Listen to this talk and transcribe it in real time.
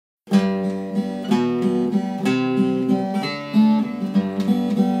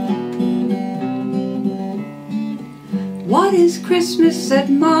What is Christmas? Said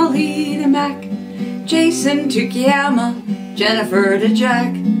Molly to Mac, Jason to Guillermo, Jennifer to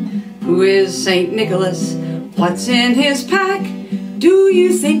Jack. Who is St. Nicholas? What's in his pack? Do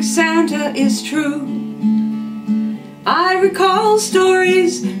you think Santa is true? I recall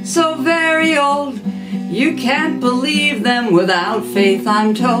stories so very old, you can't believe them without faith,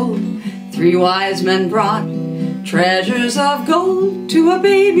 I'm told. 3 wise men brought treasures of gold to a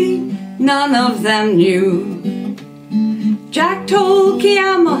baby none of them knew. Jack told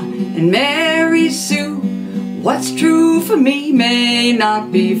Guillermo and Mary Sue, what's true for me may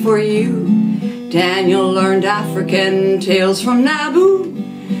not be for you. Daniel learned African tales from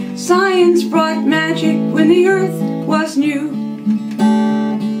Naboo. Science brought magic when the earth was new.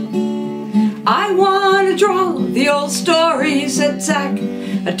 I want to draw the old story, said Zach.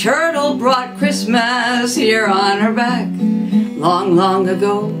 A turtle brought Christmas here on her back. Long, long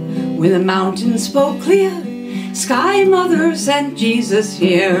ago, when the mountains spoke clear, Sky Mother sent Jesus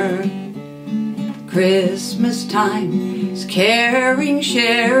here. Christmas time is caring,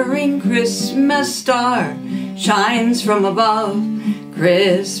 sharing, Christmas star shines from above.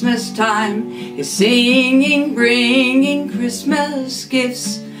 Christmas time is singing, bringing Christmas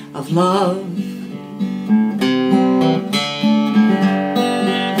gifts of love.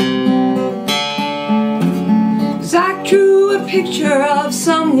 Zach drew a picture of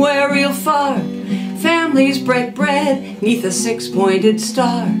somewhere real far. Families break bread 'neath a 6-pointed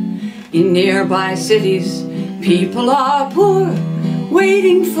star. In nearby cities, people are poor,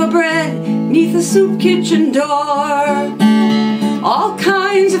 waiting for bread 'neath a soup kitchen door. All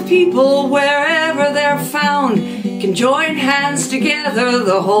kinds of people, wherever they're found, can join hands together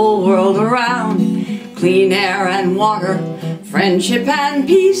the whole world around. Clean air and water, friendship and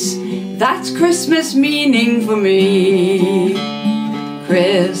peace, that's Christmas meaning for me.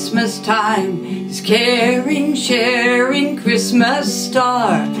 Christmas time is caring, sharing, Christmas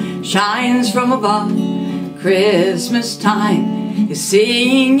star shines from above. Christmas time is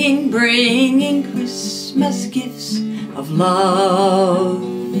singing, bringing Christmas gifts of love.